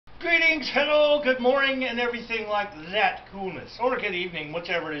Greetings, hello, good morning, and everything like that coolness. Or good evening,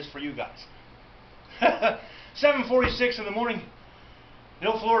 whichever it is for you guys. 7:46 in the morning.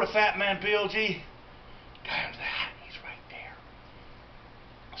 The old Florida Fat Man BLG. God, he's right there.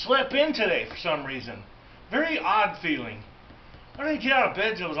 Slept in today for some reason. Very odd feeling. I didn't get out of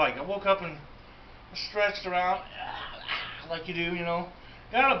bed till it was like I woke up and stretched around like you do, you know.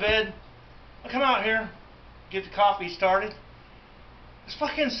 Got out of bed. I come out here, get the coffee started. It's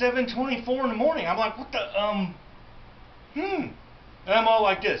fucking 7:24 in the morning. I'm like, what the, And I'm all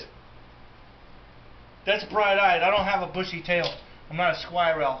like this. That's bright-eyed. I don't have a bushy tail. I'm not a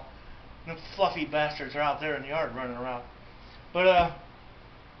squirrel. The fluffy bastards are out there in the yard running around. But,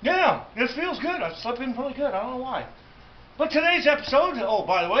 yeah, it feels good. I slept in really good. I don't know why. But today's episode, oh,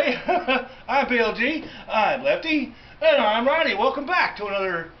 by the way, I'm BLG, I'm Lefty, and I'm Ronnie. Welcome back to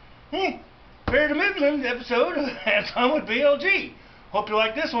another, Fair to Midland episode of Hands On with BLG. Hope you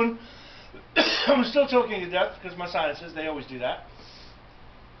like this one. I'm still choking to death because my sinuses, they always do that.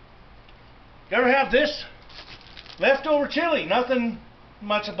 You ever have this? Leftover chili. Nothing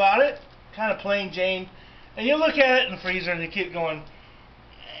much about it. Kind of plain Jane. And you look at it in the freezer and you keep going,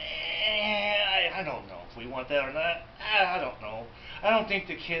 I don't know if we want that or not. I don't know. I don't think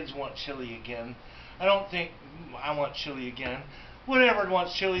the kids want chili again. I don't think I want chili again. Whatever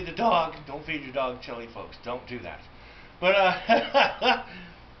wants chili, the dog. Don't feed your dog chili, folks. Don't do that. But,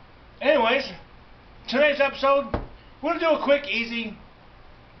 anyways, today's episode, we're going to do a quick, easy,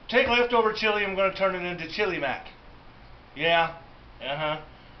 take leftover chili and we're going to turn it into chili mac. Yeah,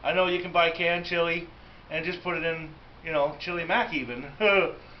 I know you can buy canned chili and just put it in, you know, chili mac even.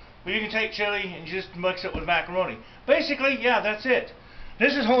 But you can take chili and just mix it with macaroni. Basically, yeah, that's it.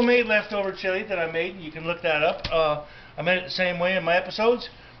 This is homemade leftover chili that I made. You can look that up. I made it the same way in my episodes.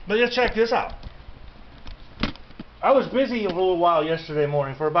 But let's check this out. I was busy a little while yesterday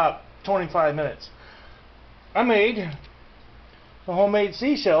morning for about 25 minutes. I made the homemade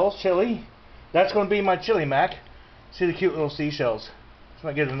seashells chili. That's going to be my chili mac. See the cute little seashells. So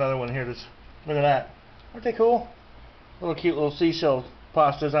I get another one here. Look at that. Aren't they cool? Little cute little seashell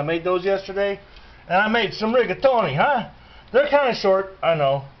pastas. I made those yesterday. And I made some rigatoni, huh? They're kind of short, I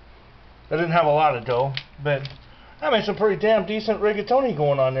know. I didn't have a lot of dough. But I made some pretty damn decent rigatoni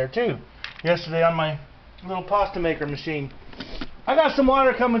going on there too. Yesterday on my little pasta maker machine. I got some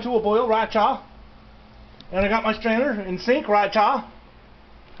water coming to a boil, right, cha? And I got my strainer in sink, right, cha?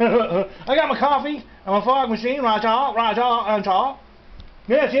 I got my coffee and my fog machine, right, cha, and cha.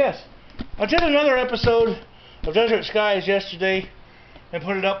 Yes. I did another episode of Desert Skies yesterday and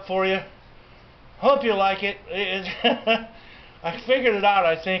put it up for you. Hope you like it. I figured it out,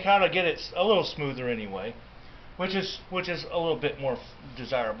 I think, how to get it a little smoother anyway, which is a little bit more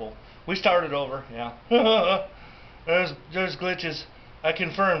desirable. We started over, yeah. There's glitches. I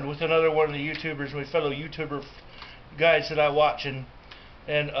confirmed with another one of the YouTubers, my fellow YouTuber guys that I watch and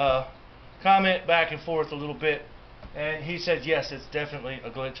comment back and forth a little bit. And he said, yes, it's definitely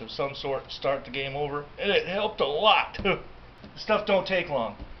a glitch of some sort. Start the game over. And it helped a lot. Stuff don't take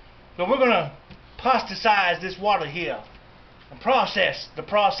long. So we're going to plasticize this water here and process the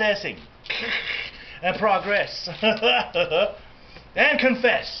processing and progress and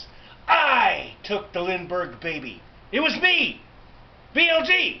confess. I took the Lindbergh baby. It was me,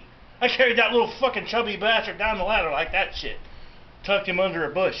 BLG. I carried that little fucking chubby bastard down the ladder like that shit. Tucked him under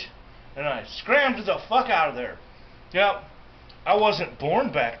a bush. And I scrambled the fuck out of there. Yep. I wasn't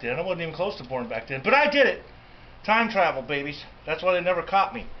born back then. I wasn't even close to born back then. But I did it. Time travel, babies. That's why they never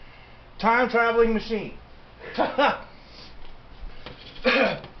caught me. Time traveling machine. Okay,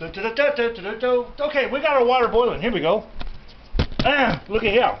 we got our water boiling. Here we go. Look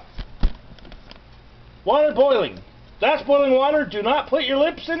at here. Water boiling. That's boiling water. Do not put your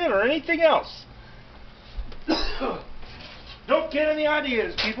lips in it or anything else. Don't get any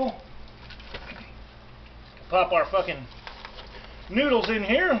ideas, people. Pop our fucking noodles in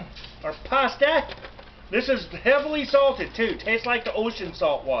here. Our pasta. This is heavily salted too. Tastes like the ocean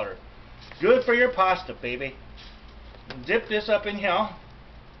salt water. Good for your pasta, baby. Dip this up in here.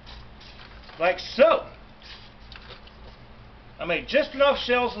 Like so. I made just enough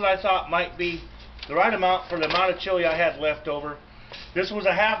shells that I thought might be the right amount for the amount of chili I had left over. This was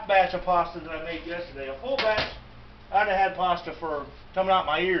a half batch of pasta that I made yesterday. A full batch, I'd have had pasta for coming out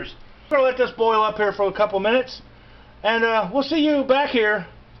my ears. I'm going to let this boil up here for a couple minutes. And we'll see you back here.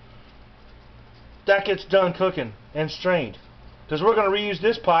 That gets done cooking and strained. Because we're going to reuse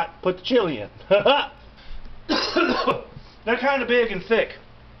this pot, put the chili in. They're kind of big and thick.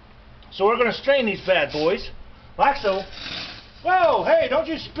 So we're going to strain these bad boys. Like so. Whoa, hey, don't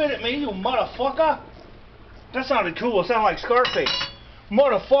you spit at me, you motherfucker. That sounded cool. It sounded like Scarface.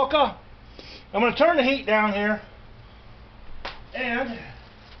 motherfucker. I'm going to turn the heat down here. And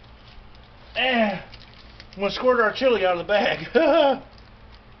I'm going to squirt our chili out of the bag.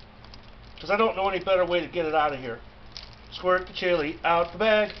 Because I don't know any better way to get it out of here. Squirt the chili out the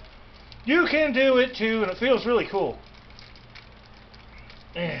bag. You can do it too, and it feels really cool.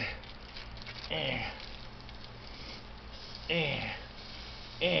 Get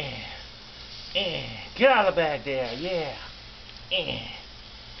out of the bag there, yeah.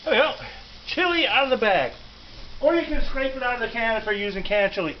 There we go. Chili out of the bag. Or you can scrape it out of the can if you're using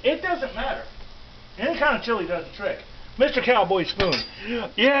canned chili. It doesn't matter. Any kind of chili does the trick. Mr. Cowboy Spoon.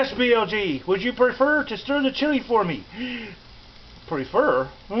 Yes, BLG. Would you prefer to stir the chili for me? Prefer?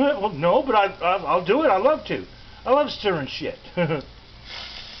 Well, no, but I'll do it. I love to. I love stirring shit. We're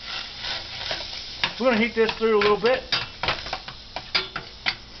going to heat this through a little bit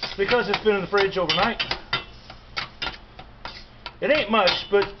because it's been in the fridge overnight. It ain't much,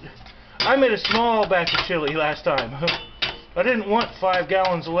 but I made a small batch of chili last time. I didn't want 5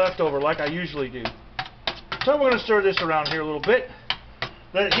 gallons of leftover like I usually do. So we're going to stir this around here a little bit.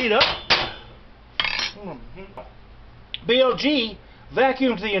 Let it heat up. BLG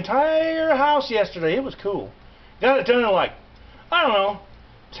vacuumed the entire house yesterday. It was cool. Got it done in like, I don't know,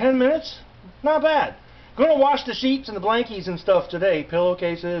 10 minutes? Not bad. Going to wash the sheets and the blankies and stuff today.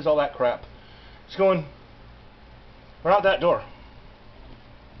 Pillowcases, all that crap. It's going right out that door.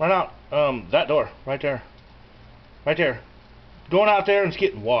 Right out that door. Right there. Right there. Going out there and it's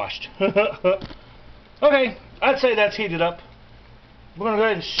getting washed. Okay, I'd say that's heated up. We're going to go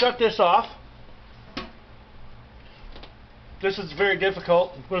ahead and shut this off. This is very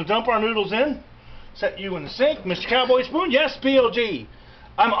difficult. We're going to dump our noodles in. Set you in the sink. Mr. Cowboy Spoon, yes, BLG.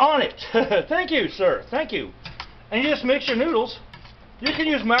 I'm on it. Thank you, sir. Thank you. And you just mix your noodles. You can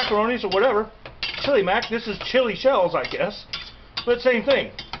use macaronis or whatever. Chili mac. This is chili shells, I guess. But same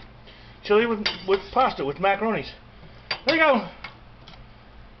thing. Chili with pasta, with macaronis. There you go.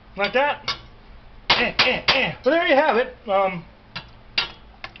 Like that. But there you have it.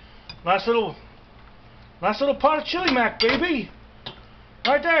 Nice little pot of chili mac, baby.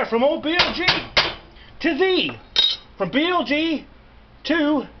 Right there, from old BLG to thee. From BLG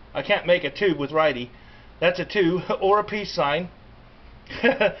to, I can't make a tube with righty. That's a 2 or a peace sign.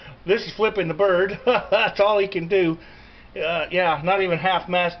 This is flipping the bird. That's all he can do. Yeah, not even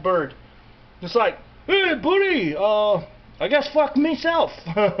half-mast bird. It's like, hey, buddy, I guess fuck myself.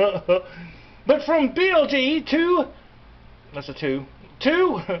 But from BLG to, that's a 2,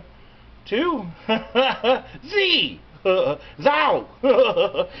 to thee, thou,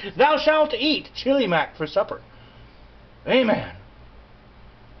 thou shalt eat chili mac for supper. Amen.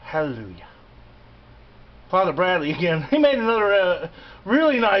 Hallelujah. Father Bradley again. He made another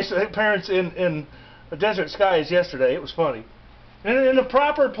really nice appearance in Desert Skies yesterday. It was funny. And in a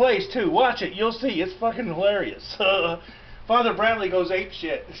proper place too. Watch it. You'll see. It's fucking hilarious. Father Bradley goes ape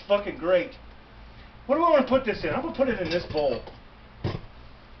shit. It's fucking great. What do I want to put this in? I'm going to put it in this bowl.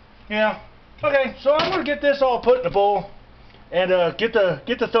 Yeah. Okay, so I'm going to get this all put in a bowl and get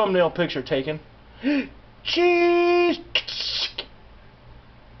the thumbnail picture taken. Cheese!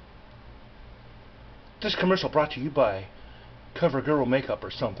 This commercial brought to you by CoverGirl makeup or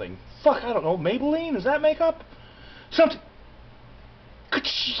something. Fuck, I don't know. Maybelline? Is that makeup? Something.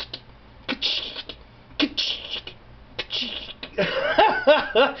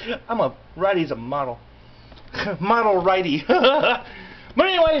 I'm a righty's a model. Model righty. But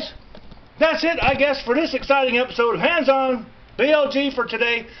anyways, that's it, I guess, for this exciting episode of Hands On BLG for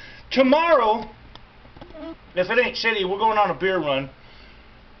today. Tomorrow, if it ain't shitty, we're going on a beer run.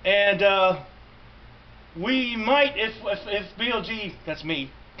 And we might, if BLG, that's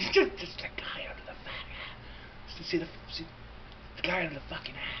me, just the guy under the fat hat. See the guy under the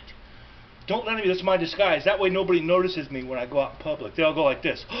fucking hat. Don't let me, that's my disguise. That way nobody notices me when I go out in public. They'll go like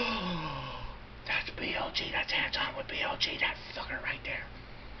this. Oh, that's BLG, that's Hands On with BLG, that fucker right there.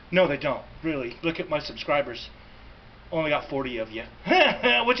 No, they don't, really. Look at my subscribers. Only got 40 of you.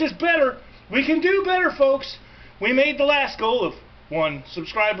 Which is better. We can do better, folks. We made the last goal of 1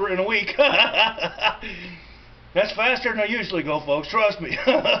 subscriber in a week. That's faster than I usually go, folks. Trust me.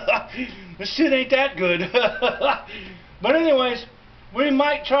 This shit ain't that good. But anyways, we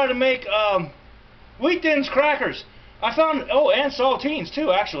might try to make wheat thins crackers. I found, oh, and saltines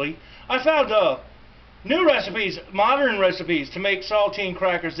too, actually. I found new recipes, modern recipes to make saltine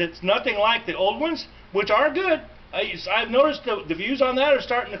crackers. It's nothing like the old ones, which are good. I've noticed the views on that are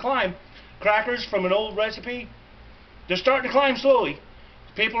starting to climb. Crackers from an old recipe, they're starting to climb slowly.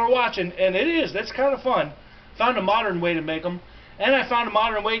 People are watching, and that's kind of fun. Found a modern way to make them, and I found a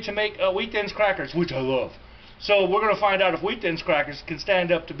modern way to make wheat thins crackers, which I love. So we're going to find out if Wheat Thins crackers can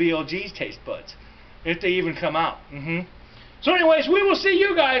stand up to BLG's taste buds, if they even come out. So anyways, we will see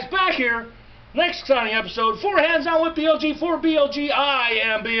you guys back here next exciting episode. For Hands On with BLG, for BLG, I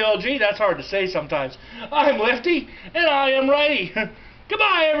am BLG. That's hard to say sometimes. I'm lefty, and I am righty.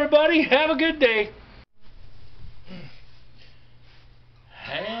 Goodbye, everybody. Have a good day.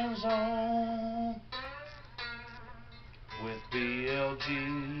 Hands On with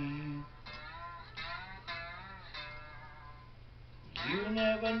BLG. You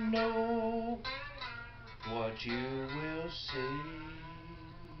never know what you will see.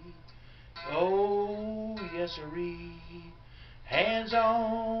 Oh, yes sirree. Hands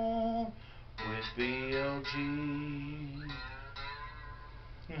On with BLG.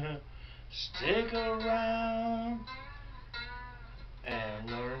 Stick around